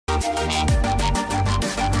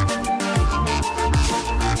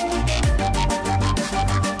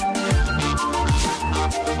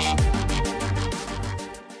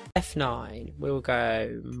F9. We'll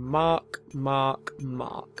go Mark.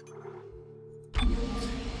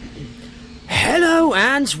 Hello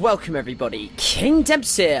and welcome everybody. King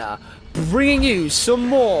Dempz here, bringing you some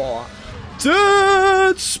more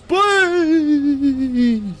Dead Space.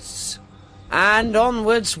 And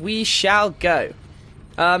onwards we shall go.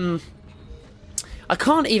 I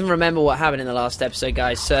can't even remember what happened in the last episode,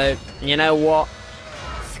 guys, so you know what?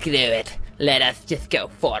 Screw it. Let us just go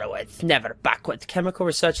forwards, never backwards. Chemical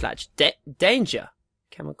research lab. Danger.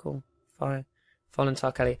 Chemical. Fire.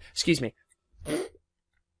 Volatile Kelly. Excuse me.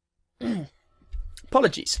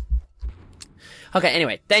 Apologies. Okay,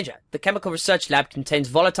 anyway. Danger. The chemical research lab contains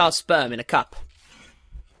volatile sperm in a cup.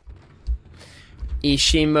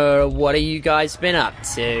 Ishimura, what have you guys been up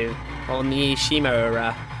to on the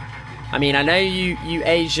Ishimura? I mean, I know you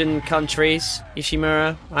Asian countries,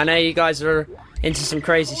 Ishimura. I know you guys are into some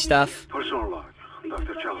crazy stuff. Personal log,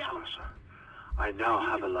 Dr. Charles Mercer. I now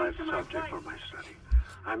have a live subject for my study.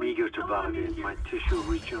 I'm eager to validate my tissue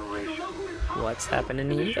regeneration. What's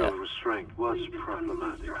happening here? Initial restraint was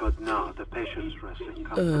problematic, but now the patient's resting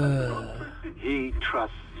comfortably. He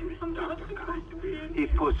trusts me, Dr. Kind. He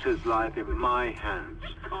puts his life in my hands.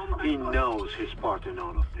 He knows his part in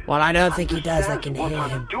all of this. Well, I don't think he does. I can hear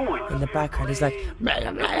him in the background. He's like...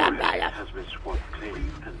 has been swabbed clean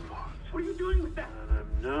and marked. What are you doing with that?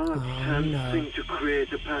 I'm attempting to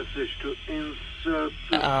create a passage to insert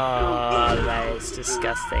the that is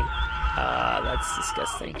disgusting. That's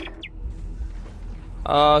disgusting.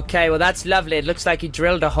 Okay, well that's lovely. It looks like he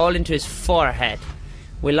drilled a hole into his forehead.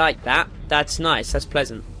 We like that. That's nice. That's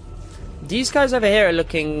pleasant. These guys over here are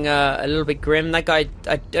looking a little bit grim. That guy,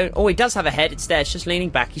 I don't... Oh, he does have a head. It's there. It's just leaning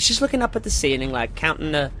back. He's just looking up at the ceiling, like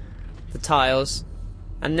counting the tiles.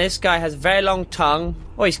 And this guy has a very long tongue.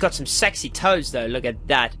 Oh, he's got some sexy toes, though. Look at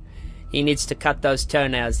that. He needs to cut those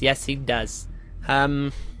toenails. Yes, he does.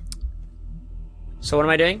 So what am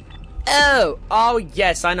I doing? Oh,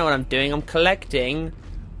 yes, I know what I'm doing. I'm collecting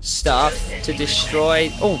stuff to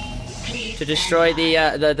destroy... Oh, to destroy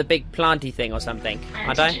the big planty thing or something.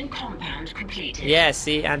 Aren't I? Compound completed. Yeah,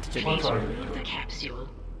 see, antigen. The capsule.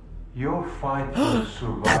 Your fight will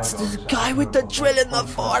survive. That's the guy with the drill in the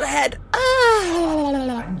forehead.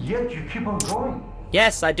 And yet you keep on going.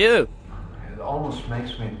 Yes, I do. It almost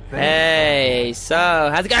makes me think. Hey, so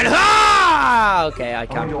how's it going? Ah! Okay, I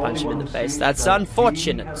can't punch him in the face. That's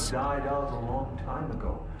unfortunate. Died out a long time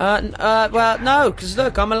ago. Well, no, because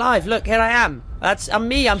look, I'm alive. Look, here I am. I'm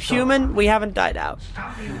me. I'm human. We haven't died out.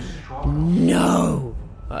 Stop you strong. No.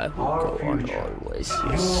 I will go on always,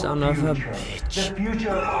 you son of a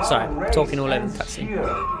bitch. Sorry, I'm talking all over the cutscene.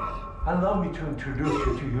 Allow me to introduce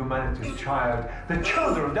you to humanity's child, the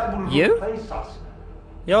children that will You? replace us.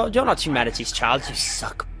 You're not humanity's child, you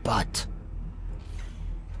suck butt.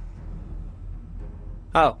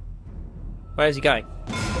 Oh. Where is he going?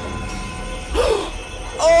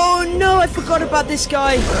 Oh no, I forgot about this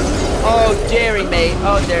guy. Oh dearie me,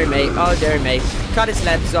 oh dearie me, oh dearie me. Cut his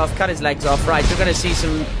legs off, cut his legs off. Right, you're gonna see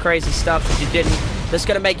some crazy stuff that you didn't. That's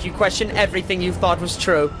gonna make you question everything you thought was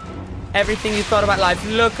true. Everything you thought about life.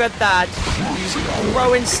 Look at that. He's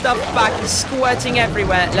throwing stuff back and squirting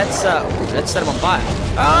everywhere. Let's set him on fire.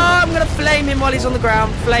 Oh, I'm gonna flame him while he's on the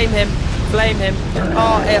ground. Flame him. Flame him.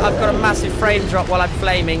 Oh, I've got a massive frame drop while I'm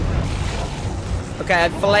flaming. Okay, I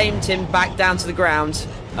flamed him back down to the ground.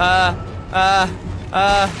 I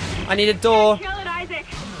need a door. Kill it, Isaac.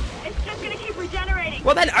 It's just gonna keep regenerating.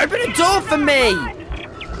 Well then, open a door for me.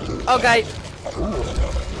 Okay.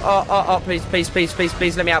 Oh, please, let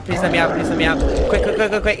me out, please let me out, please let me out.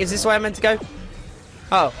 Quick, is this where I'm meant to go?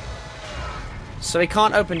 Oh. So he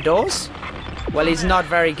can't open doors? Well, he's not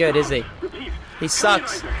very good, is he? He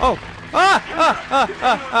sucks. Oh.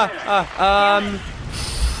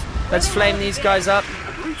 Let's flame these guys up.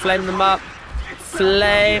 Flame them up.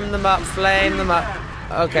 Flame them up, flame them up.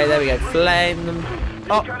 Okay, there we go. Flame them.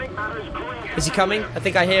 Oh. Is he coming? I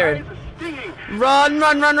think I hear him. Run!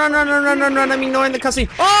 I'm ignoring the cussing.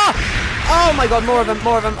 Oh! Oh my god, more of them.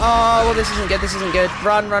 Oh, well, this isn't good.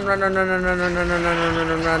 Run. What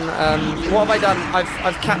have I done?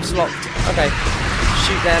 I've caps locked. Okay.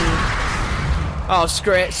 Shoot them. Oh,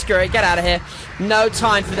 screw it. Get out of here. No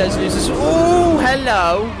time for those losers. Oh,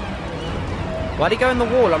 hello. Why'd he go in the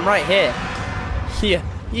wall? I'm right here. Here.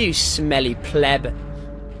 You smelly pleb.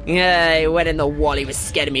 Yeah, he went in the wall. He was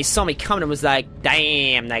scared of me. He saw me coming and was like,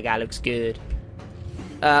 damn, that guy looks good.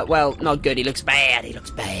 Well, not good. He looks bad.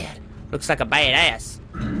 Looks like a bad ass.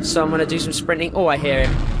 So I'm gonna do some sprinting. Oh, I hear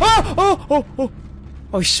him. Oh!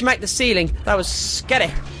 Oh, he smacked the ceiling. That was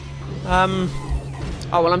scary.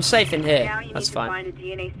 Oh, well, I'm safe in here. Now you That's need fine. to find a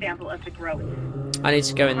DNA sample of the growth. I need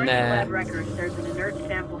to go in According to lab there. records, there's an inert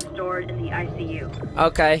sample stored in the ICU.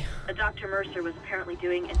 Okay. Dr. Mercer was apparently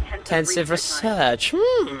doing Intensive research on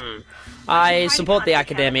it. research. I support the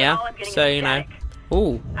academia, so, you know.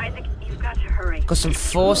 Ooh. Isaac, you've got to hurry. Got some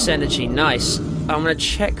force energy. Nice. I'm going to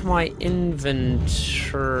check my inventory.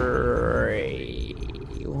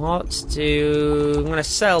 What do... I'm going to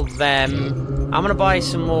sell them. I'm going to buy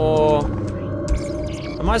some more...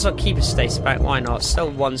 I might as well keep a stasis pack, why not?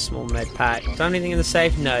 Sell one small med pack. Got anything in the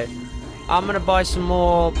safe? No. I'm gonna buy some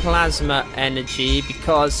more plasma energy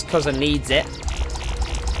because I needs it.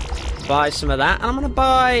 Buy some of that, and I'm gonna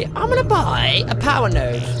buy a power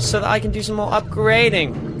node so that I can do some more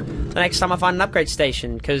upgrading the next time I find an upgrade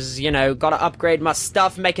station. Because, you know, gotta upgrade my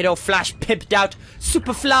stuff, make it all flash pimped out,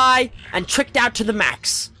 super fly, and tricked out to the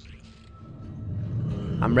max.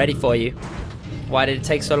 I'm ready for you. Why did it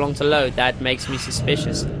take so long to load? That makes me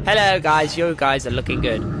suspicious. Hello, guys. You guys are looking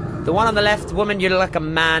good. The one on the left, woman, you look like a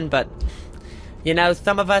man, but... You know,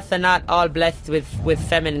 some of us are not all blessed with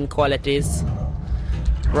feminine qualities.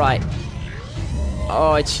 Right.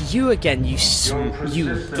 Oh, it's you again, you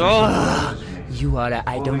are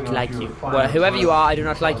I don't like you. Well, whoever you are, I do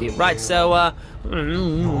not like you. Right, so, I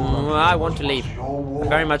want to leave. I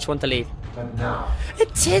very much want to leave. But now,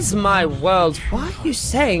 It is my world. Why are you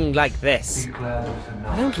saying like this? be glad it's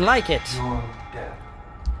enough. I don't like it. Your death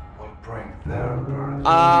will bring their birth.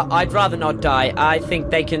 I'd rather not die. I think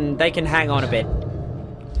they can hang on a bit.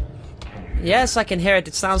 Yes, I can hear it.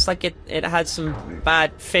 It sounds like it had some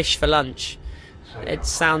bad fish for lunch. It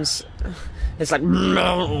sounds... It's like,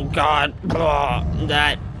 oh God, oh,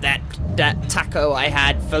 that taco I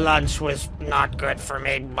had for lunch was not good for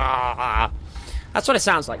me. Oh. That's what it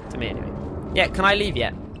sounds like to me anyway. Yeah, can I leave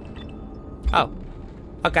yet? Oh.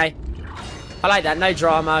 Okay. I like that. No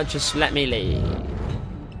drama. Just let me leave.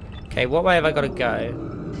 Okay, what way have I got to go?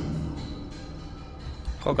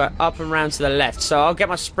 I'll go up and round to the left. So I'll get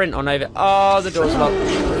my sprint on over. Oh, the door's locked.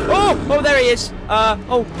 Oh, there he is.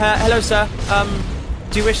 Hello, sir.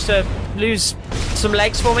 Do you wish to lose some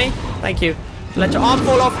legs for me? Thank you. Let your arm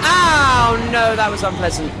fall off. Ow! No, that was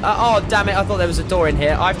unpleasant. Oh, damn it. I thought there was a door in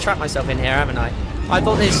here. I've trapped myself in here, haven't I? I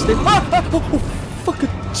thought this... fucking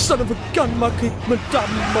son of a gun, madame.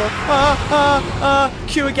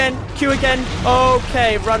 Q again.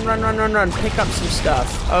 Okay, run. Pick up some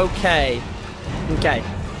stuff. Okay,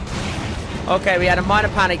 we had a minor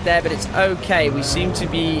panic there, but it's okay. We seem to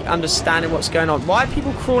be understanding what's going on. Why are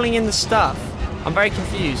people crawling in the stuff? I'm very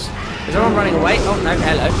confused. Is everyone running away? Oh, no,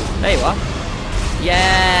 hello. There you are.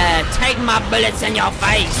 Yeah, take my bullets in your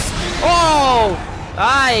face. Oh!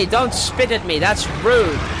 Aye, don't spit at me. That's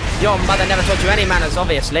rude. Your mother never taught you any manners,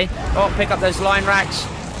 obviously. Oh, pick up those line racks.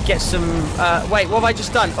 Get some... wait, what have I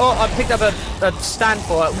just done? Oh, I picked up a stand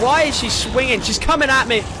for her. Why is she swinging? She's coming at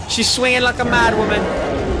me. She's swinging like a mad woman.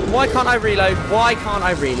 Why can't I reload?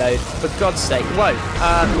 For God's sake. Whoa.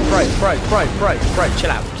 Bro.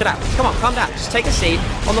 Chill out. Come on, calm down. Just take a seat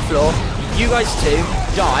on the floor. You guys too.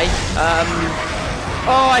 Die.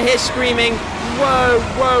 Oh, I hear screaming. Whoa.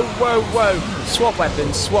 Swap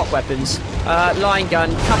weapons. Line gun.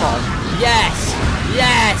 Come on. Yes.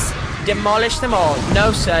 Demolish them all.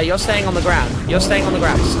 No, sir. You're staying on the ground.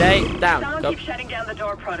 Stay down. Someone Go. keep shutting down the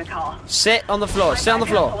door protocol. Sit on the floor. Right back out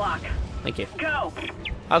the lock. Thank you. Go.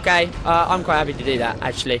 Okay, I'm quite happy to do that,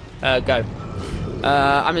 actually. Go.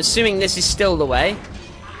 I'm assuming this is still the way.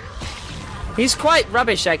 He's quite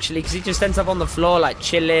rubbish, actually, because he just ends up on the floor, like,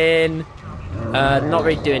 chilling. Not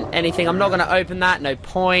really doing anything. I'm not going to open that, no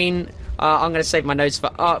point. I'm going to save my notes for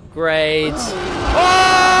upgrades.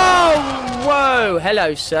 Oh! Whoa!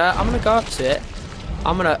 Hello, sir. I'm going to go up to it.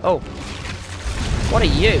 I'm going to... Oh. What are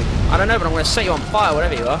you? I don't know, but I'm going to set you on fire,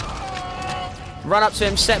 whatever you are. Run up to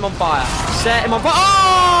him, set him on fire.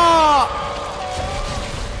 Oh!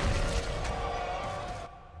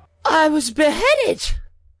 I was beheaded.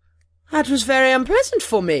 That was very unpleasant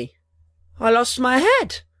for me. I lost my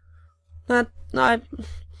head. I'm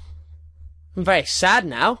very sad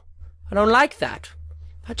now. I don't like that.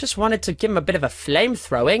 I just wanted to give him a bit of a flame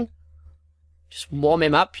throwing. Just warm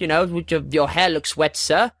him up, you know. Your hair looks wet,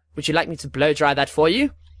 sir. Would you like me to blow dry that for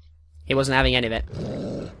you? He wasn't having any of it.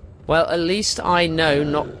 Well, at least I know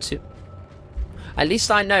not to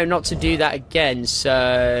do that again,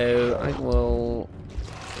 so I will...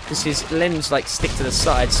 Because his limbs, like, stick to the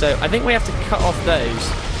side, so I think we have to cut off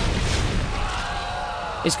those.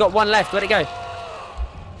 He's got one left. Where'd it go?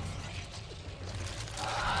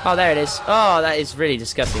 Oh, there it is. Oh, that is really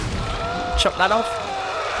disgusting. Chop that off.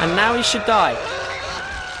 And now he should die.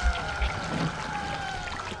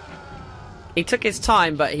 He took his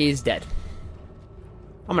time, but he's dead.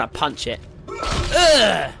 I'm gonna punch it.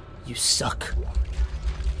 Ugh! You suck.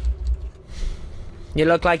 You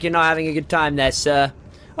look like you're not having a good time there, sir.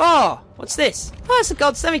 Oh, what's this? Oh, it's a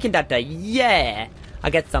gold semiconductor. Yeah, I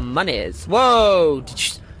get some monies. Whoa!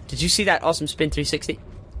 Did you see that awesome spin 360?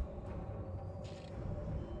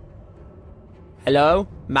 Hello,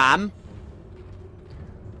 ma'am.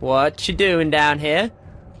 What you doing down here?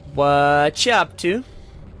 What you up to?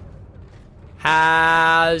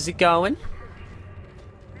 How's it going?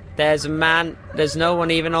 There's a man. There's no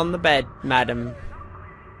one even on the bed, madam.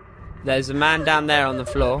 There's a man down there on the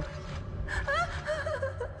floor.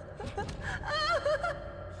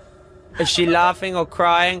 Is she laughing or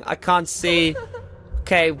crying? I can't see.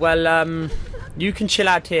 Okay, well, you can chill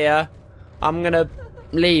out here. I'm gonna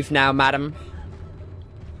leave now, madam.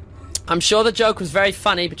 I'm sure the joke was very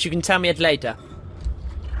funny, but you can tell me it later.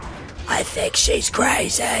 I think she's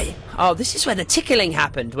crazy. Oh, this is where the tickling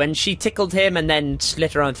happened, when she tickled him and then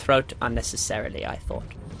slit her own throat unnecessarily, I thought.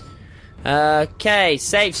 Okay,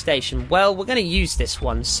 save station. Well, we're going to use this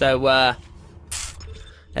one, so,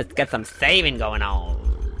 let's get some saving going on.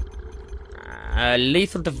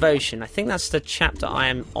 Lethal Devotion. I think that's the chapter I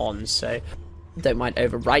am on, so don't mind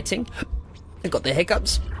overwriting. I got the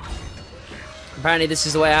hiccups. Apparently this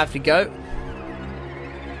is the way I have to go.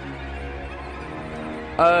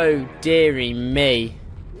 Oh, dearie me.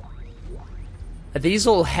 Are these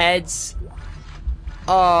all heads?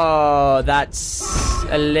 Oh, that's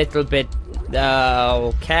a little bit...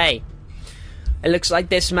 okay. It looks like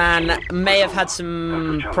this man may have had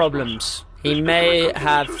some problems. He may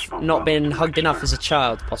have not been hugged enough as a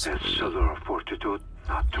child, possibly. Fortitude,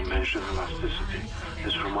 not to mention elasticity,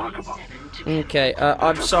 is remarkable. Okay,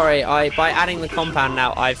 I'm sorry. By adding the compound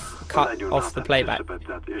now, I've cut off the playback.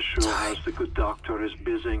 That issue as the good doctor is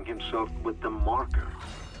busying himself with the marker.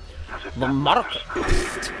 The marker.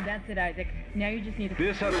 That's it, Isaac. Now you just need to...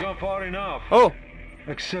 This has gone far enough. Oh.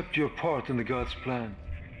 Accept your part in the God's plan.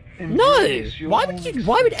 No! Why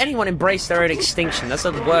would anyone embrace their own extinction? That's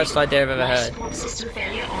the worst idea I've ever heard.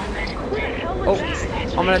 Oh,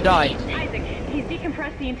 I'm gonna die. Isaac, he's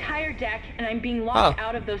decompressed the entire deck, and I'm being locked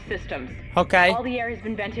out of those systems. Okay. All the air has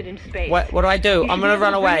been vented into space. What do I do? I'm gonna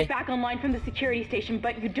run away. Back online from the security station,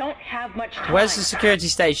 but you don't have much time. Where's the security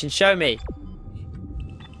station? Show me.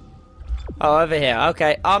 Oh, over here.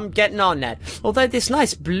 Okay, I'm getting on then. Although this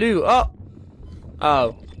nice blue... Oh.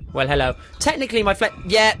 Well, hello. Technically, my flame...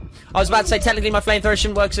 Yeah, I was about to say, technically, my flamethrower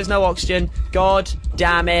shouldn't work because there's no oxygen. God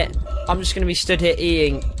damn it. I'm just going to be stood here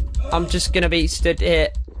eating. I'm just going to be stood here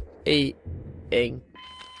eating.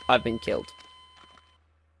 I've been killed.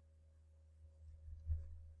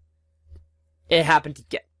 It happened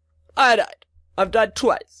again. I died. I've died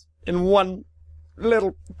twice in one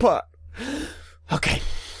little part. Okay.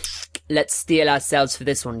 Let's steel ourselves for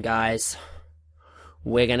this one, guys.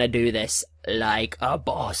 We're gonna do this like a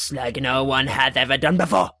boss, like no one has ever done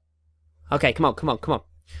before. Okay, come on, come on, come on.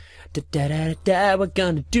 Da-da-da-da, we're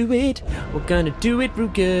gonna do it. We're gonna do it real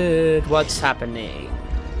good. What's happening?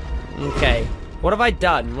 Okay. What have I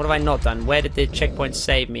done? What have I not done? Where did the checkpoint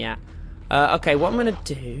save me at? Okay, what I'm gonna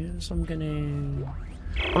do is I'm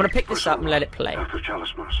gonna pick this up and let it play. Dr.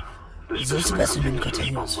 Chalice Mercer, this This specimen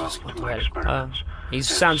continues. What the hell? He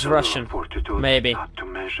sounds Russian. Maybe. Not to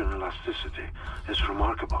mention elasticity is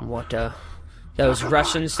remarkable. What, those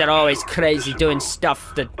Russians, they're always crazy doing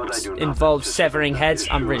stuff that involves severing heads.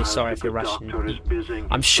 I'm really sorry if you're Russian.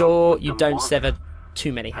 I'm sure you don't sever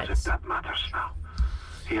too many As if heads. that matters now.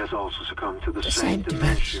 He has also succumbed to the same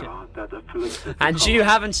dementia that afflicted And you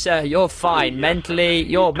haven't, sir. You're fine. Mentally,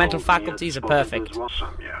 your mental faculties are perfect.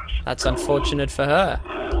 That's unfortunate for her.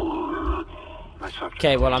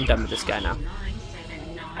 Okay, well, I'm done with this guy now.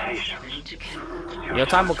 Your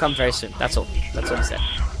time will come very soon. That's all. That's all he said.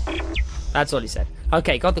 That's all he said.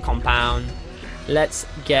 Okay, got the compound. Let's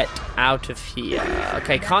get out of here.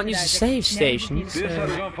 Okay, can't use the save station, so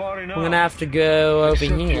I'm gonna have to go over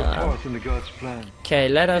here. Okay,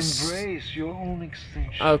 let us...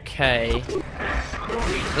 Okay.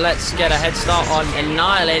 Let's get a head start on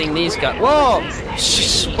annihilating these guys. Whoa!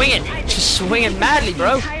 She's swinging! She's swinging madly,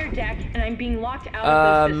 bro! And I'm being locked out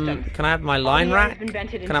of those systems. Can I have my line rack? Can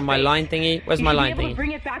I have my line thingy? Where's my line thingy?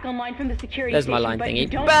 Bring it back online from the security There's my station, line but thingy. you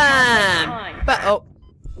don't Bam! have much time. Oh.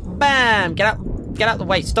 Bam! Get out the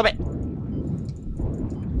way. Stop it.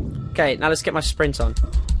 Okay, now let's get my sprint on.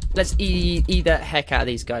 Let's eat the heck out of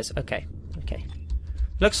these guys. Okay. Okay.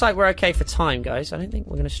 Looks like we're okay for time, guys. I don't think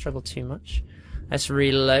we're going to struggle too much. Let's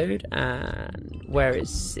reload. And where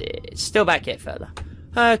is it? Still back here further.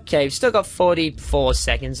 Okay, we've still got 44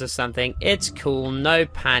 seconds or something. It's cool. No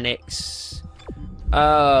panics.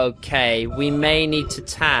 Okay, we may need to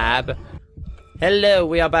tab. Hello,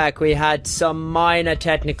 we are back. We had some minor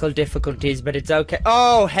technical difficulties, but it's okay.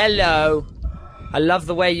 Oh, hello. I love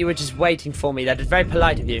the way you were just waiting for me. That is very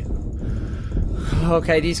polite of you.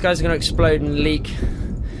 Okay, these guys are going to explode and leak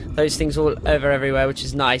those things all over everywhere, which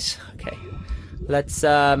is nice. Okay, let's,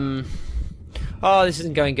 oh, this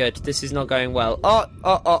isn't going good. This is not going well.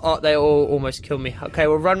 Oh, they all almost killed me. Okay,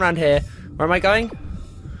 we'll run around here. Where am I going?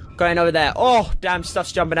 Going over there. Oh, damn,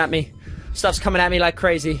 stuff's jumping at me. Stuff's coming at me like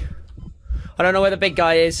crazy. I don't know where the big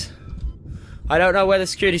guy is. I don't know where the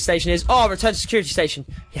security station is. Oh, return to security station.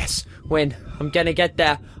 Yes, win. I'm gonna get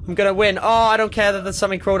there. I'm gonna win. Oh, I don't care that there's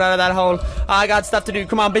something crawled out of that hole. I got stuff to do.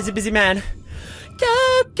 Come on, busy man.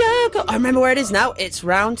 Go, go, go. I remember where it is now. It's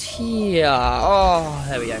round here. Oh,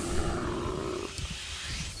 there we go.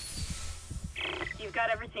 You've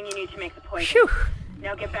got everything you need to make the poison. Phew.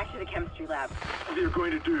 Now get back to the chemistry lab. What are you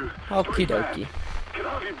going to do? Okie dokie. Can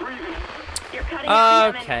I be breathing? You're cutting it,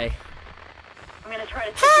 Hammond. Okay. I'm gonna try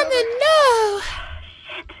to take Hammond, over. no!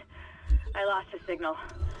 Shit. I lost his signal.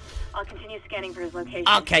 I'll continue scanning for his location.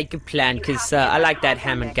 Okay, good plan, because I like that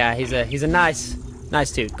Hammond guy. He's a nice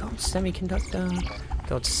dude. Gold semiconductor.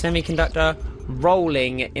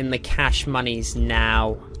 Rolling in the cash monies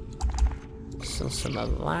now. So some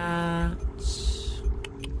of that.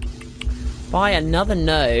 Buy another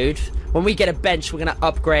node. When we get a bench, we're gonna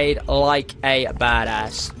upgrade like a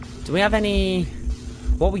badass. Do we have any?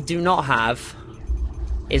 What we do not have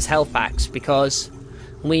is health packs, because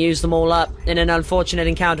we used them all up in an unfortunate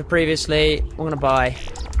encounter previously. We're gonna buy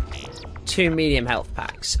 2 medium health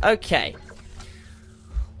packs. Okay.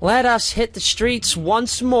 Let us hit the streets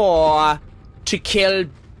once more to kill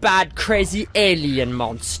bad, crazy alien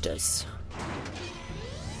monsters.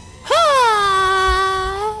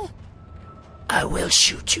 Ah! I will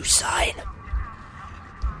shoot you, sign.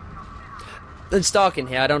 It's dark in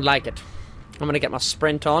here. I don't like it. I'm gonna get my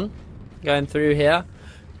sprint on. Going through here.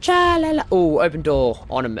 Cha-la-la. Oh, open door.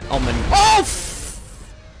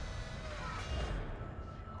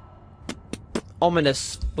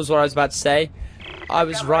 Ominous was what I was about to say. I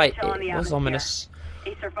was right. It was ominous.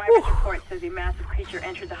 A survivor's report says a massive creature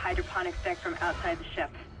entered the hydroponics deck from outside the ship.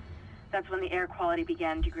 That's when the air quality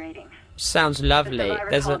began degrading. Sounds lovely. The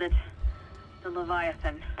survivor called it the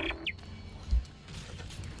Leviathan.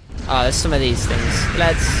 Oh, there's some of these things.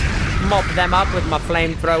 Let's mop them up with my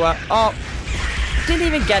flamethrower. Oh, didn't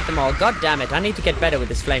even get them all. God damn it. I need to get better with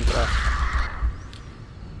this flamethrower.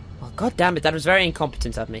 Oh, god damn it. That was very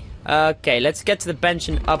incompetent of me. Okay, let's get to the bench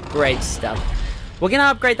and upgrade stuff. We're going to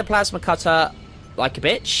upgrade the plasma cutter like a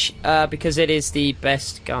bitch, because it is the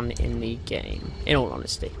best gun in the game, in all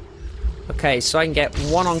honesty. Okay, so I can get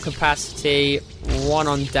 1 on capacity, 1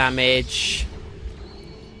 on damage.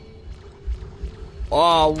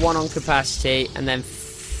 Oh, 1 on capacity, and then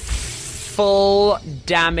full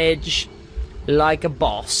damage like a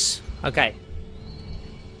boss. Okay.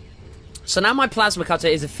 So now my plasma cutter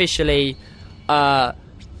is officially the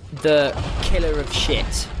killer of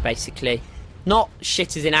shit, basically. Not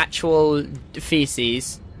shit as in actual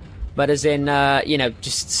feces, but as in, you know,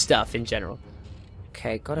 just stuff in general.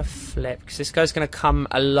 Okay, gotta flip, because this guy's gonna come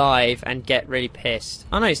alive and get really pissed.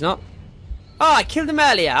 Oh, no, he's not. Oh, I killed him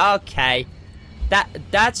earlier. Okay.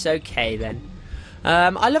 That's okay, then.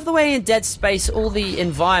 I love the way in Dead Space all the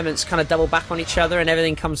environments kind of double back on each other and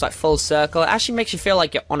everything comes like full circle. It actually makes you feel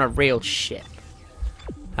like you're on a real ship.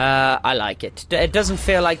 I like it. It doesn't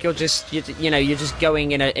feel like you're just, you know, you're just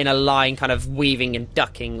going in a line, kind of weaving and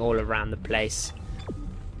ducking all around the place.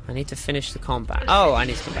 I need to finish the combat. Oh, I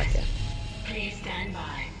need to come back here. Please stand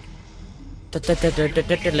by.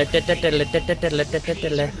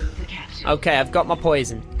 Okay, I've got my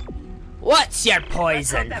poison. What's your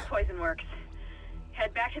poison? That poison works.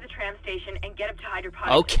 Head back to the tram station and get up to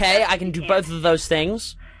hydroponics. Okay, I can do both of those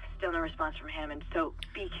things. Still no response from Hammond, so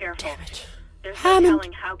be careful. Damn it. There's Hammond. no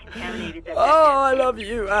telling how contaminated that I love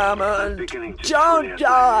you, Hammond. Don't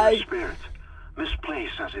die. Spirit,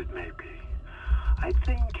 misplaced as it may be. I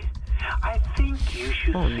think you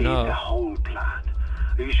should see the whole plan.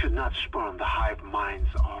 You should not spurn the hive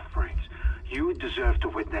mind's offerings. You deserve to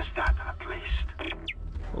witness that at least.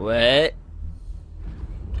 What?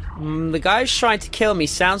 The guy who's trying to kill me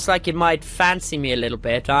sounds like he might fancy me a little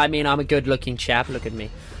bit. I mean, I'm a good-looking chap. Look at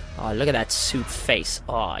me. Oh, look at that suit face.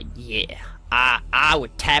 Oh, yeah. I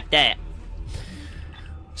would tap that.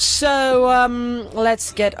 So,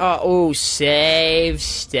 let's get our... Oh, save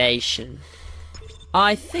station.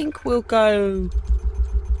 I think we'll go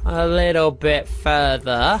a little bit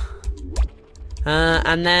further.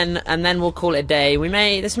 And then we'll call it a day.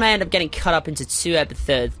 This may end up getting cut up into 2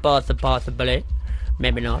 episodes, possibly.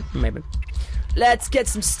 Maybe not, maybe. Let's get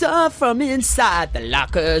some stuff from inside the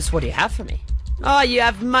lockers. What do you have for me? Oh, you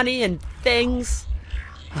have money and things.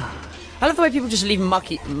 I love the way people just leave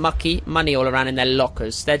mucky money all around in their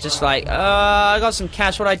lockers. They're just like, I got some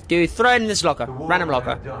cash, what do I do? Throw it in this locker. Random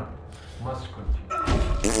locker. Must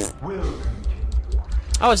continue. Will continue.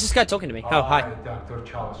 Oh, is this guy talking to me? Oh, hi. Dr.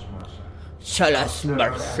 Charles Mercer. Charles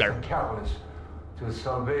Mercer. Catalyst to the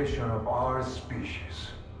salvation of our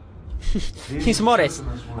species. He's modest.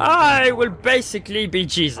 I will basically be I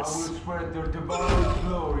Jesus. will spread their divine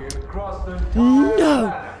glory across the entire No!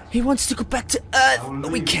 planet. He wants to go back to Earth,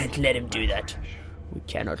 but we can't let him do that. We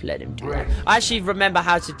cannot let him do that. I actually remember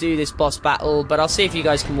how to do this boss battle, but I'll see if you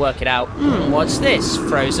guys can work it out. What's this?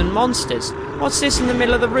 Frozen monsters. What's this in the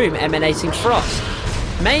middle of the room? Emanating frost.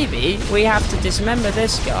 Maybe we have to dismember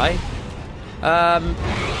this guy.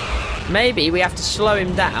 Maybe we have to slow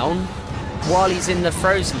him down while he's in the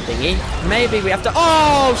frozen thingy. Maybe we have to...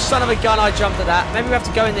 Oh, son of a gun, I jumped at that. Maybe we have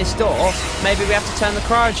to go in this door. Maybe we have to turn the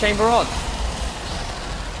cryo chamber on.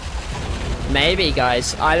 Maybe,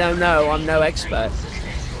 guys. I don't know. I'm no expert.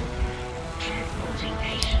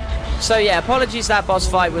 So, yeah, apologies that boss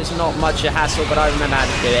fight was not much a hassle, but I remember how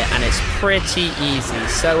to do it, and it's pretty easy.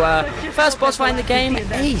 So, first boss fight in the game,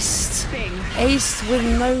 aced. Aced with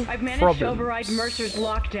no problems.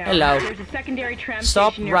 Hello.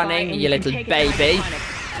 Stop running, you little baby.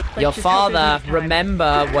 Your father,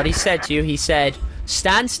 remember what he said to you. He said,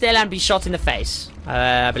 stand still and be shot in the face.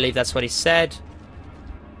 I believe that's what he said.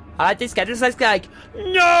 This guy just like,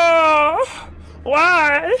 no!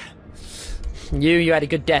 Why? You had a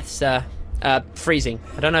good death, sir. Freezing.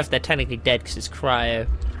 I don't know if they're technically dead because it's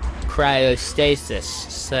cryostasis.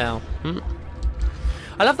 So,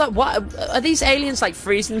 I love that. What are these aliens like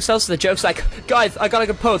freezing themselves? So the joke's like, guys, I got a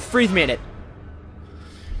good pose. Freeze me in it.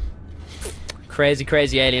 Crazy,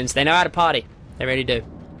 crazy aliens. They know how to party. They really do.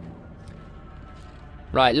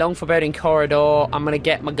 Right, long foreboding corridor. I'm gonna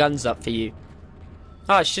get my guns up for you.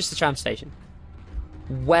 Oh, it's just the tram station.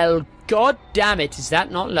 Well, god damn it, is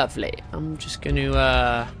that not lovely? I'm just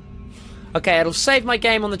gonna, okay, it'll save my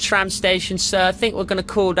game on the tram station, so I think we're gonna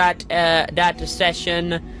call that, a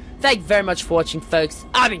session. Thank you very much for watching, folks.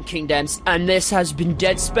 I've been King Dempz, and this has been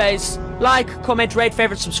Dead Space. Like, comment, rate,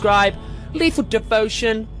 favorite, subscribe. Lethal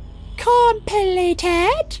Devotion.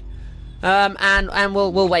 Completed. And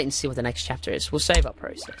we'll wait and see what the next chapter is. We'll save our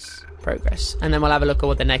progress, and then we'll have a look at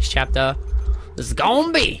what the next chapter is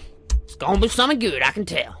gonna be. It's gonna be something good, I can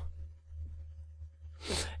tell.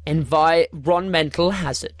 Environmental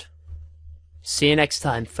hazard. See you next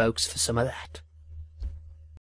time, folks, for some of that.